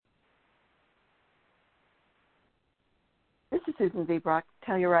This is Susan V. Brock,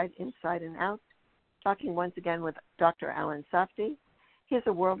 Telluride Inside and Out, talking once again with Dr. Alan Safdie. He is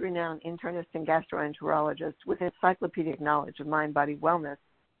a world-renowned internist and gastroenterologist with encyclopedic knowledge of mind-body wellness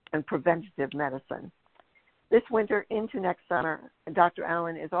and preventative medicine. This winter into next summer, Dr.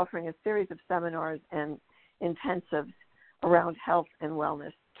 Alan is offering a series of seminars and intensives around health and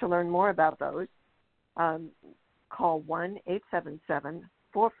wellness. To learn more about those, call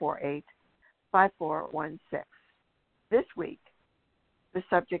 1-877-448-5416. This week, the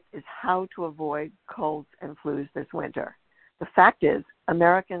subject is how to avoid colds and flus this winter. The fact is,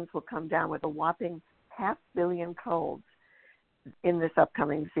 Americans will come down with a whopping 500 million colds in this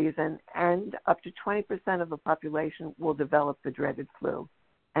upcoming season, and up to 20% of the population will develop the dreaded flu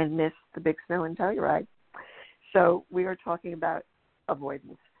and miss the big snow in Telluride. So we are talking about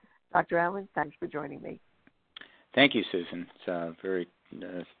avoidance. Dr. Allen, thanks for joining me. Thank you, Susan. It's a very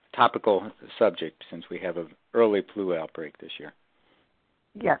topical subject since we have an early flu outbreak this year.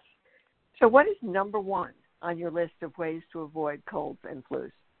 Yes. So what is number one on your list of ways to avoid colds and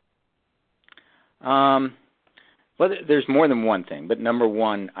flus? Well, there's more than one thing, but number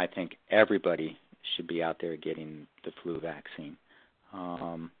one, I think everybody should be out there getting the flu vaccine.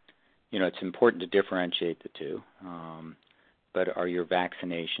 It's important to differentiate the two, but are your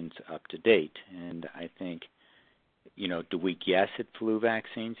vaccinations up to date? And I think, do we guess at flu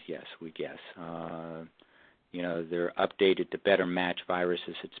vaccines? Yes, we guess. They're updated to better match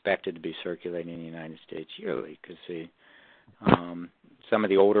viruses expected to be circulating in the United States yearly because some of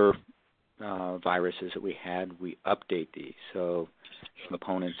the older viruses that we had, we update these, so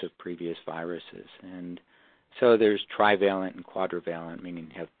components of previous viruses. And so there's trivalent and quadrivalent, meaning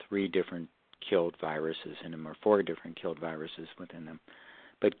you have 3 different killed viruses in them or 4 different killed viruses within them.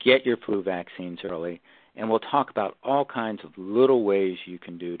 But get your flu vaccines early, and we'll talk about all kinds of little ways you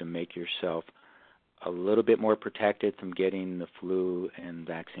can do to make yourself a little bit more protected from getting the flu and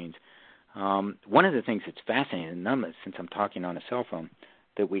vaccines. One of the things that's fascinating, since I'm talking on a cell phone,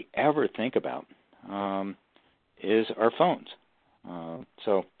 that we ever think about is our phones.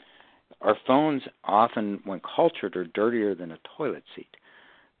 So our phones often, when cultured, are dirtier than a toilet seat.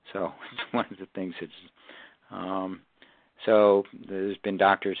 So it's one of the things that's... So there's been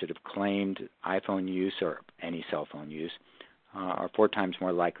doctors that have claimed iPhone use or any cell phone use are 4 times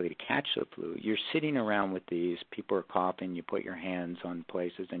more likely to catch the flu. You're sitting around with these, people are coughing, you put your hands on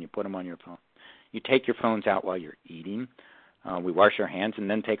places and you put them on your phone. You take your phones out while you're eating. We wash our hands and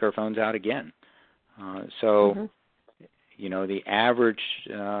then take our phones out again. The average,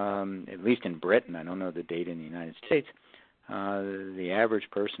 at least in Britain, I don't know the data in the United States, the average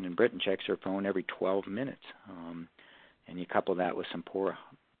person in Britain checks their phone every 12 minutes. And you couple that with some poor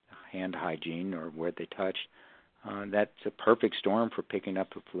hand hygiene or where they touched, that's a perfect storm for picking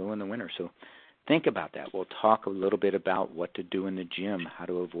up the flu in the winter. So think about that. We'll talk a little bit about what to do in the gym, how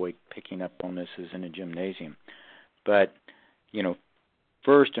to avoid picking up illnesses in a gymnasium. But,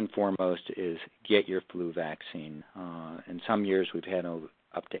 first and foremost is get your flu vaccine. In some years we've had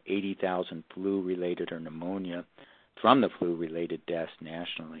up to 80,000 flu-related or pneumonia from the flu-related deaths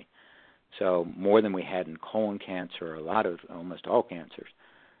nationally. So more than we had in colon cancer, almost all cancers.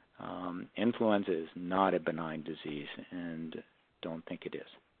 Influenza is not a benign disease, and don't think it is.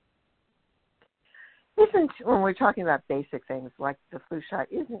 When we're talking about basic things like the flu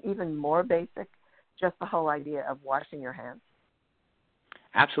shot, isn't even more basic just the whole idea of washing your hands?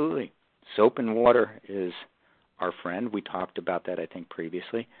 Absolutely. Soap and water is our friend. We talked about that, I think,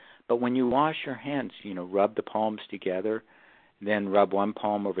 previously. But when you wash your hands, rub the palms together, then rub one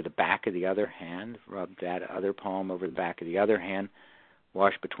palm over the back of the other hand, rub that other palm over the back of the other hand,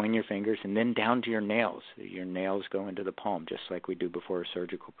 wash between your fingers, and then down to your nails. Your nails go into the palm, just like we do before a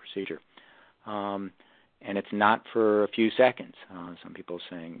surgical procedure. And it's not for a few seconds. Some people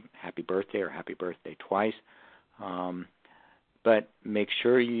saying happy birthday or happy birthday twice. But make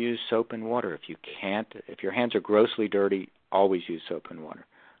sure you use soap and water. If your hands are grossly dirty, always use soap and water.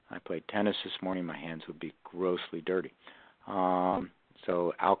 I played tennis this morning. My hands would be grossly dirty.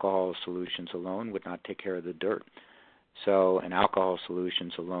 So alcohol solutions alone would not take care of the dirt. And alcohol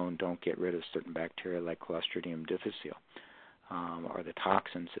solutions alone don't get rid of certain bacteria like Clostridium difficile or the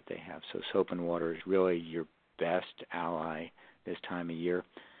toxins that they have. So soap and water is really your best ally this time of year.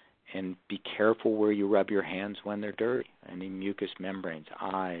 And be careful where you rub your hands when they're dirty. Any mucous membranes,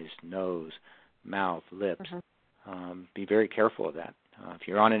 eyes, nose, mouth, lips. Be very careful of that. If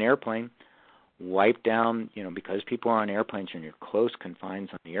you're on an airplane, wipe down, because people are on airplanes and you're close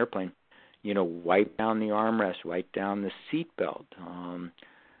confines on the airplane, wipe down the armrest, wipe down the seat belt,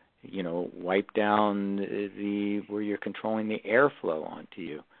 wipe down where you're controlling the airflow onto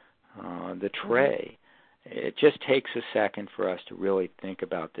you, the tray. it just takes a second for us to really think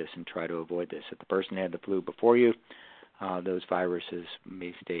about this and try to avoid this. If the person had the flu before you, those viruses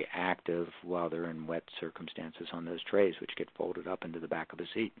may stay active while they're in wet circumstances on those trays, which get folded up into the back of a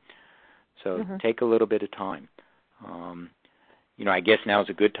seat. So take a little bit of time. I guess now is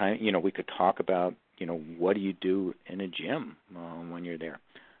a good time. We could talk about, what do you do in a gym when you're there?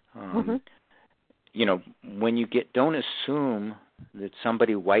 When you don't assume that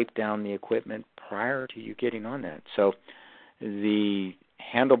somebody wiped down the equipment prior to you getting on that. So the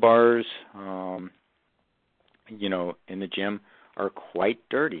handlebars, in the gym are quite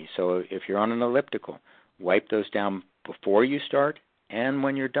dirty. So if you're on an elliptical, wipe those down before you start and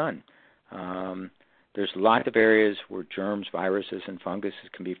when you're done. There's lots of areas where germs, viruses, and funguses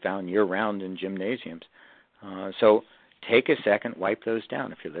can be found year-round in gymnasiums. So take a second, wipe those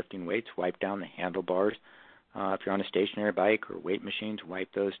down. If you're lifting weights, wipe down the handlebars. If you're on a stationary bike or weight machines,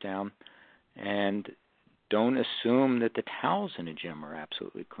 wipe those down. And don't assume that the towels in a gym are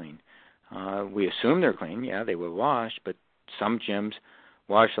absolutely clean. We assume they're clean. Yeah, they were washed, but some gyms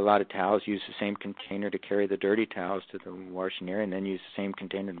wash a lot of towels, use the same container to carry the dirty towels to the washing area, and then use the same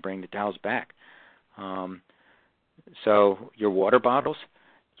container to bring the towels back. So your water bottles,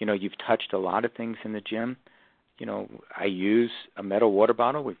 you've touched a lot of things in the gym. I use a metal water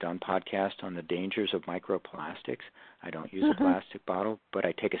bottle. We've done podcasts on the dangers of microplastics. I don't use a plastic bottle, but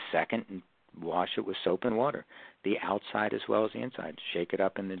I take a second and wash it with soap and water, the outside as well as the inside. Shake it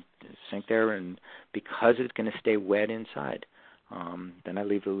up in the sink there, and because it's going to stay wet inside, then I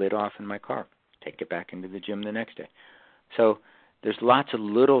leave the lid off in my car, take it back into the gym the next day. So there's lots of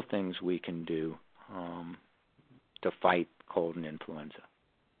little things we can do to fight cold and influenza.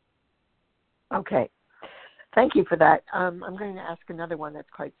 Okay. Thank you for that. I'm going to ask another one that's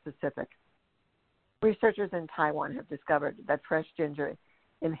quite specific. Researchers in Taiwan have discovered that fresh ginger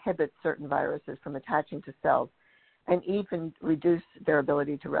inhibits certain viruses from attaching to cells and even reduce their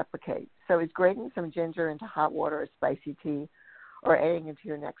ability to replicate. So is grating some ginger into hot water or spicy tea or adding into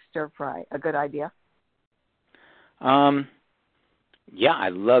your next stir fry a good idea? Yeah, I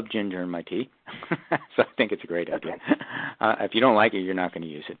love ginger in my tea, so I think it's a great idea. If you don't like it, you're not going to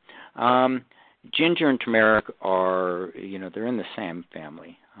use it. Ginger and turmeric are, they're in the same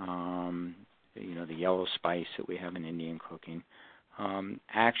family. The yellow spice that we have in Indian cooking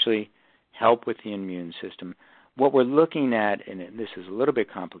actually help with the immune system. What we're looking at, and this is a little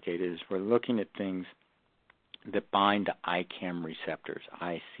bit complicated, is we're looking at things that bind to ICAM receptors,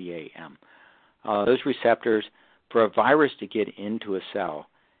 ICAM. Those receptors, for a virus to get into a cell,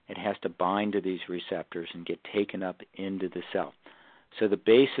 it has to bind to these receptors and get taken up into the cell. So the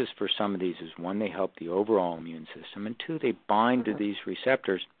basis for some of these is, one, they help the overall immune system, and two, they bind to these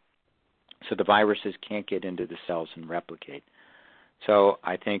receptors so the viruses can't get into the cells and replicate. So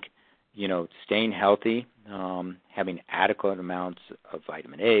I think, staying healthy, having adequate amounts of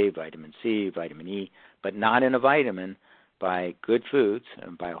vitamin A, vitamin C, vitamin E, but not in a vitamin, by good foods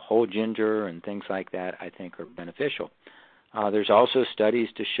and by a whole ginger and things like that, I think are beneficial. There's also studies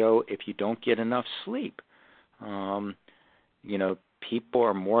to show if you don't get enough sleep, people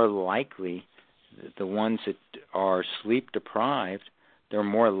are more likely, the ones that are sleep deprived, they're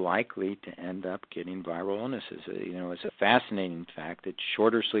more likely to end up getting viral illnesses. It's a fascinating fact that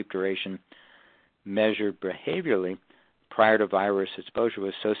shorter sleep duration measured behaviorally prior to virus exposure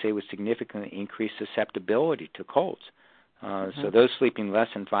was associated with significantly increased susceptibility to colds. So those sleeping less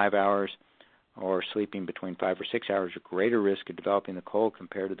than 5 hours or sleeping between 5 or 6 hours are greater risk of developing the cold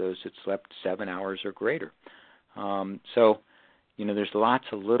compared to those that slept 7 hours or greater. There's lots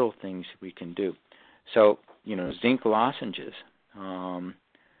of little things we can do. So, zinc lozenges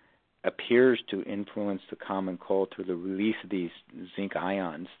appears to influence the common cold through the release of these zinc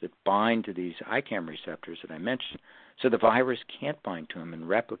ions that bind to these ICAM receptors that I mentioned. So the virus can't bind to them and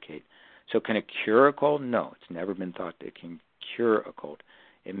replicate. So can it cure a cold? No, it's never been thought that it can cure a cold.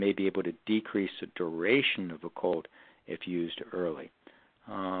 It may be able to decrease the duration of a cold if used early.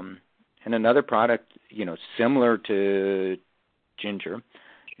 And another product, similar to ginger,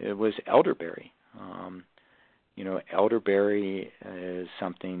 it was elderberry. Elderberry is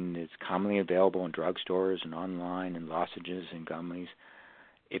something that's commonly available in drugstores and online and lozenges and gummies.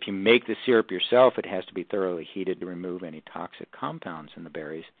 If you make the syrup yourself, it has to be thoroughly heated to remove any toxic compounds in the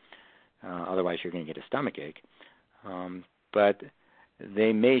berries. Otherwise, you're going to get a stomach ache. But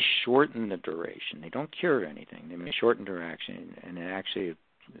they may shorten the duration. They don't cure anything. They may shorten duration and actually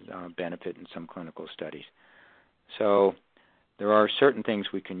benefit in some clinical studies. So there are certain things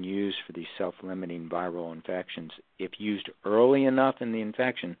we can use for these self-limiting viral infections, if used early enough in the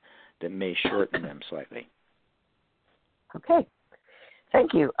infection, that may shorten them slightly. Okay.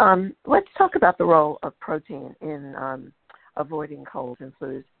 Thank you. Let's talk about the role of protein in avoiding colds and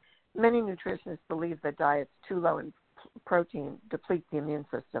flus. Many nutritionists believe that diets too low in protein deplete the immune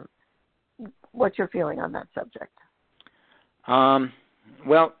system. What's your feeling on that subject?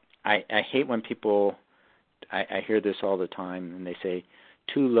 Well, I hate when people, I hear this all the time, and they say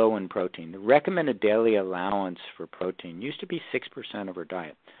too low in protein. The recommended daily allowance for protein used to be 6% of our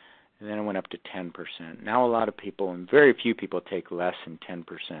diet, and then it went up to 10%. Now a lot of people, and very few people, take less than 10%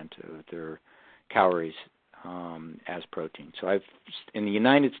 of their calories as protein. So in the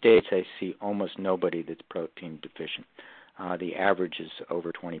United States, I see almost nobody that's protein deficient. The average is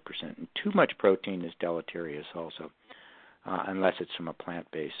over 20%. And too much protein is deleterious also, unless it's from a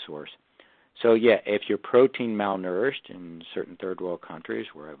plant-based source. So, yeah, if you're protein malnourished in certain third world countries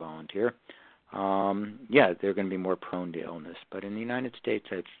where I volunteer, they're going to be more prone to illness. But in the United States,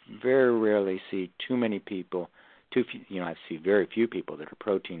 I very rarely see too many people, I see very few people that are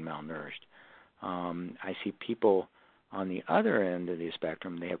protein malnourished. I see people on the other end of the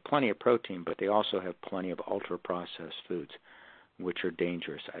spectrum. They have plenty of protein, but they also have plenty of ultra-processed foods, which are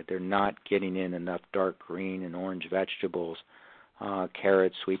dangerous. They're not getting in enough dark green and orange vegetables,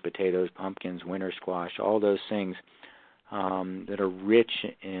 carrots, sweet potatoes, pumpkins, winter squash, all those things that are rich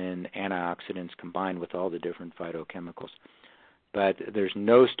in antioxidants combined with all the different phytochemicals. But there's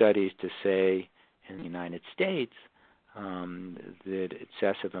no studies to say in the United States that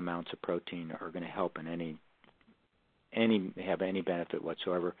excessive amounts of protein are going to help in have any benefit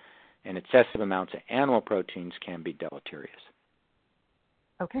whatsoever. And excessive amounts of animal proteins can be deleterious.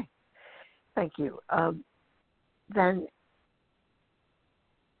 Okay. Thank you. Then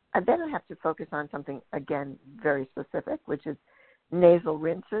I have to focus on something, again, very specific, which is nasal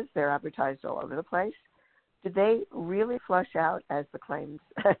rinses. They're advertised all over the place. Do they really flush out, as the claims,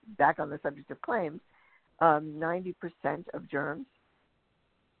 back on the subject of claims, 90% of germs?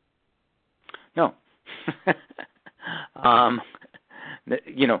 No.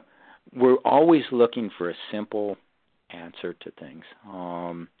 We're always looking for a simple answer to things.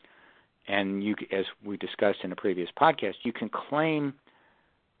 And as we discussed in a previous podcast, you can claim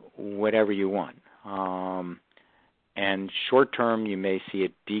whatever you want. And short term, you may see a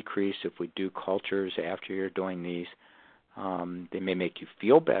decrease if we do cultures after you're doing these. They may make you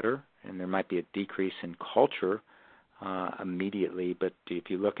feel better, and there might be a decrease in culture immediately, but if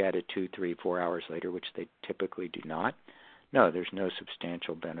you look at it 2, 3, 4 hours later, which they typically do not, no, there's no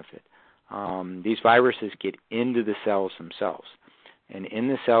substantial benefit. These viruses get into the cells themselves, and in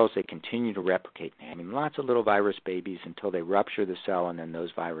the cells they continue to replicate, having lots of little virus babies until they rupture the cell, and then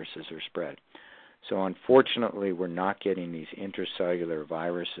those viruses are spread. So unfortunately, we're not getting these intracellular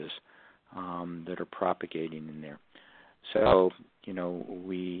viruses that are propagating in there. So,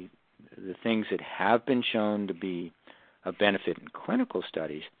 the things that have been shown to be of benefit in clinical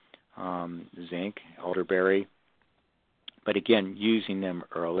studies, zinc, elderberry, but again, using them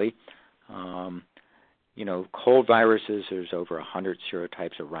early. Cold viruses, there's over 100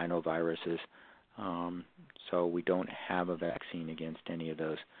 serotypes of rhinoviruses, so we don't have a vaccine against any of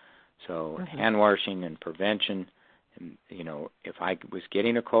those. So hand washing and prevention, and, if I was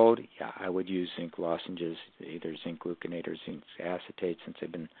getting a cold, I would use zinc lozenges, either zinc gluconate or zinc acetate, since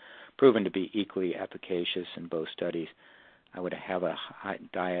they've been proven to be equally efficacious in both studies. I would have a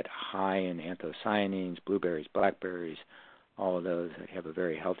diet high in anthocyanins, blueberries, blackberries, all of those. I'd have a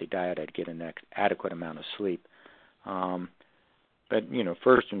very healthy diet. I'd get an adequate amount of sleep. But,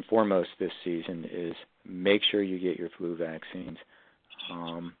 first and foremost this season is make sure you get your flu vaccines.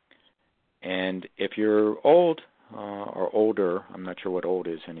 And if you're old or older, I'm not sure what old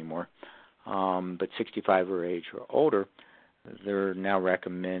is anymore, but 65 or age or older, they're now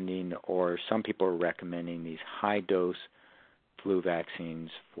recommending, or some people are recommending, these high-dose flu vaccines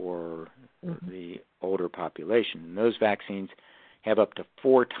for the older population. And those vaccines have up to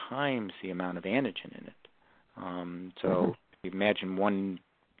 4 times the amount of antigen in it. So if you imagine one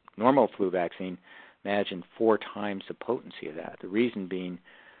normal flu vaccine, imagine 4 times the potency of that. The reason being,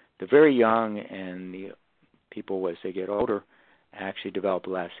 the very young and the people as they get older actually develop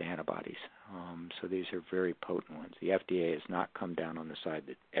less antibodies. So these are very potent ones. The FDA has not come down on the side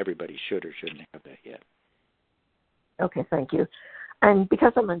that everybody should or shouldn't have that yet. Okay, thank you. And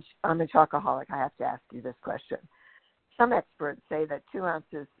because I'm a chocoholic, I have to ask you this question. Some experts say that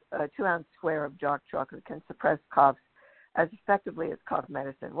 2-ounce square of dark chocolate can suppress coughs as effectively as cough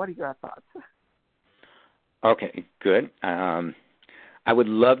medicine. What are your thoughts? Okay, good. I would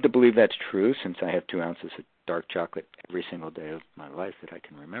love to believe that's true, since I have 2 ounces of dark chocolate every single day of my life that I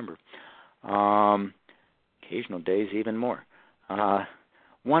can remember. Occasional days even more.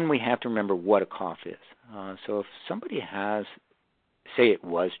 One, we have to remember what a cough is. So if somebody has say it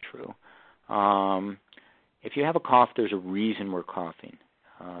was true. If you have a cough, there's a reason we're coughing.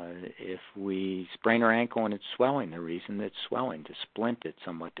 If we sprain our ankle and it's swelling, the reason it's swelling, to splint it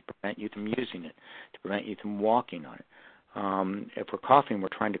somewhat, to prevent you from using it, to prevent you from walking on it. If we're coughing, we're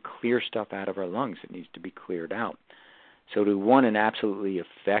trying to clear stuff out of our lungs that needs to be cleared out. So to want an absolutely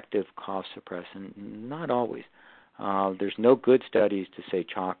effective cough suppressant, not always. There's no good studies to say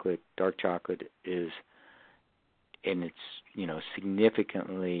dark chocolate is, and it's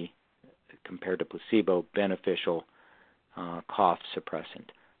significantly compared to placebo beneficial cough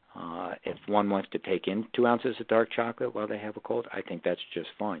suppressant. If one wants to take in 2 ounces of dark chocolate while they have a cold, I think that's just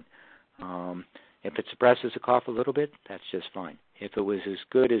fine. If it suppresses the cough a little bit, that's just fine. If it was as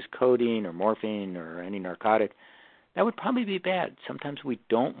good as codeine or morphine or any narcotic, that would probably be bad. Sometimes we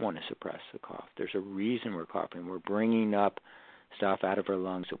don't want to suppress the cough. There's a reason we're coughing. We're bringing up stuff out of our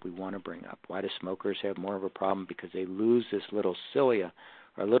lungs that we want to bring up. Why do smokers have more of a problem? Because they lose this little cilia,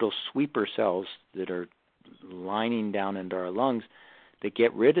 or little sweeper cells that are lining down into our lungs that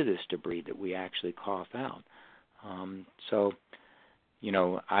get rid of this debris that we actually cough out.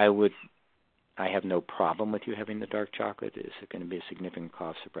 I have no problem with you having the dark chocolate. Is it going to be a significant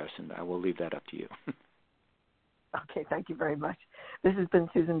cough suppressant? I will leave that up to you. Okay, thank you very much. This has been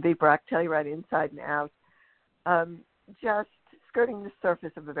Susan B. Brock, Telluride Inside and Out. Just skirting the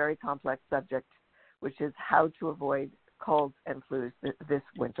surface of a very complex subject, which is how to avoid colds and flus this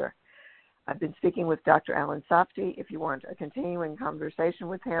winter. I've been speaking with Dr. Alan Softy. If you want a continuing conversation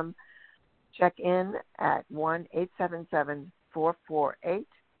with him, check in at 1-877-448-5416.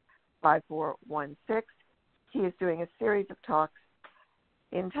 He is doing a series of talks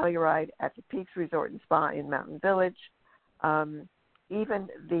in Telluride at the Peaks Resort and Spa in Mountain Village. Even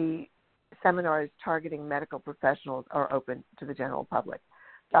the seminars targeting medical professionals are open to the general public.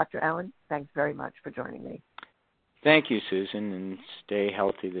 Dr. Allen, thanks very much for joining me. Thank you, Susan, and stay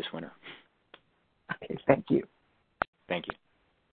healthy this winter. Okay, thank you. Thank you.